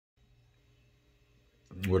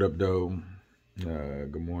What up, though?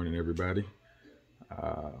 Good morning, everybody.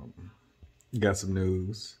 Got some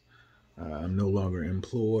news. I'm no longer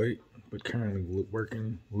employed, but currently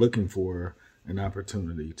looking for an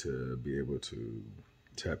opportunity to be able to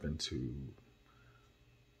tap into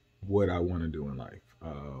what I want to do in life.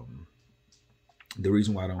 The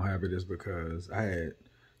reason why I don't have it is because I had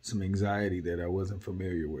some anxiety that I wasn't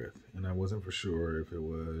familiar with, and I wasn't for sure if it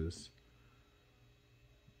was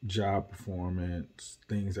job performance,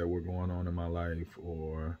 things that were going on in my life,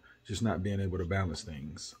 or just not being able to balance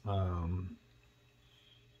things.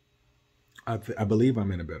 I believe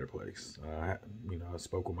I'm in a better place. I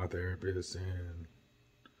spoke with my therapist, and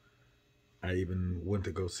I even went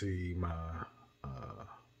to go see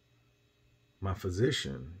my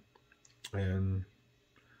physician, and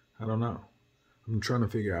I don't know. I'm trying to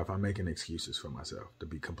figure out if I'm making excuses for myself, to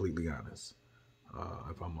be completely honest.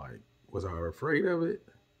 If I'm like, was I afraid of it?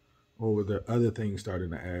 Or were there other things starting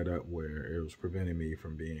to add up where it was preventing me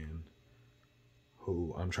from being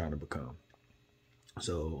who I'm trying to become?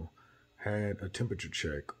 So, had a temperature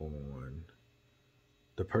check on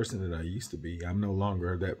the person that I used to be. I'm no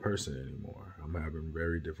longer that person anymore. I'm having a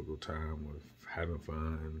very difficult time with having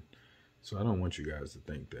fun. So I don't want you guys to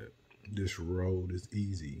think that this road is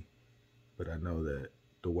easy, but I know that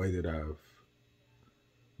the way that I've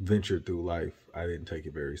ventured through life, I didn't take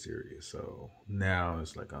it very serious. So now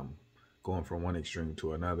it's like I'm going from one extreme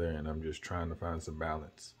to another, and I'm just trying to find some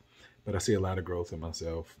balance. But I see a lot of growth in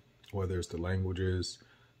myself, whether it's the languages,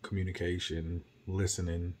 communication,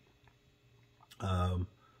 listening,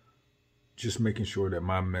 just making sure that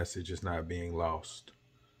my message is not being lost,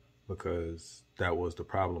 because that was the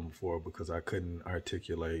problem before, because I couldn't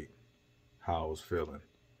articulate how I was feeling.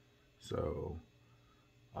 So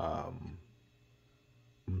I'm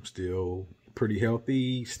still pretty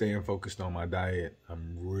healthy, staying focused on my diet.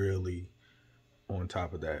 I'm really on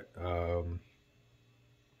top of that. I'm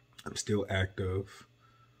still active,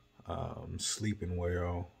 sleeping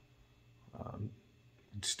well,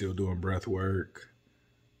 still doing breath work.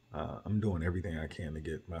 I'm doing everything I can to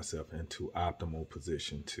get myself into optimal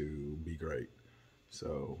position to be great.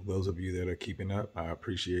 So those of you that are keeping up, I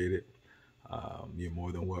appreciate it. You're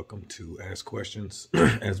more than welcome to ask questions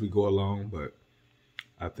as we go along, but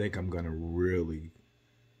I think I'm going to really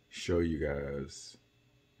show you guys,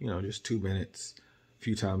 just 2 minutes, a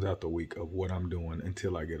few times out the week of what I'm doing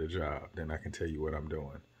until I get a job. Then I can tell you what I'm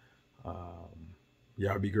doing.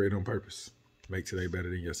 Y'all be great on purpose. Make today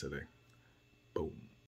better than yesterday. Boom.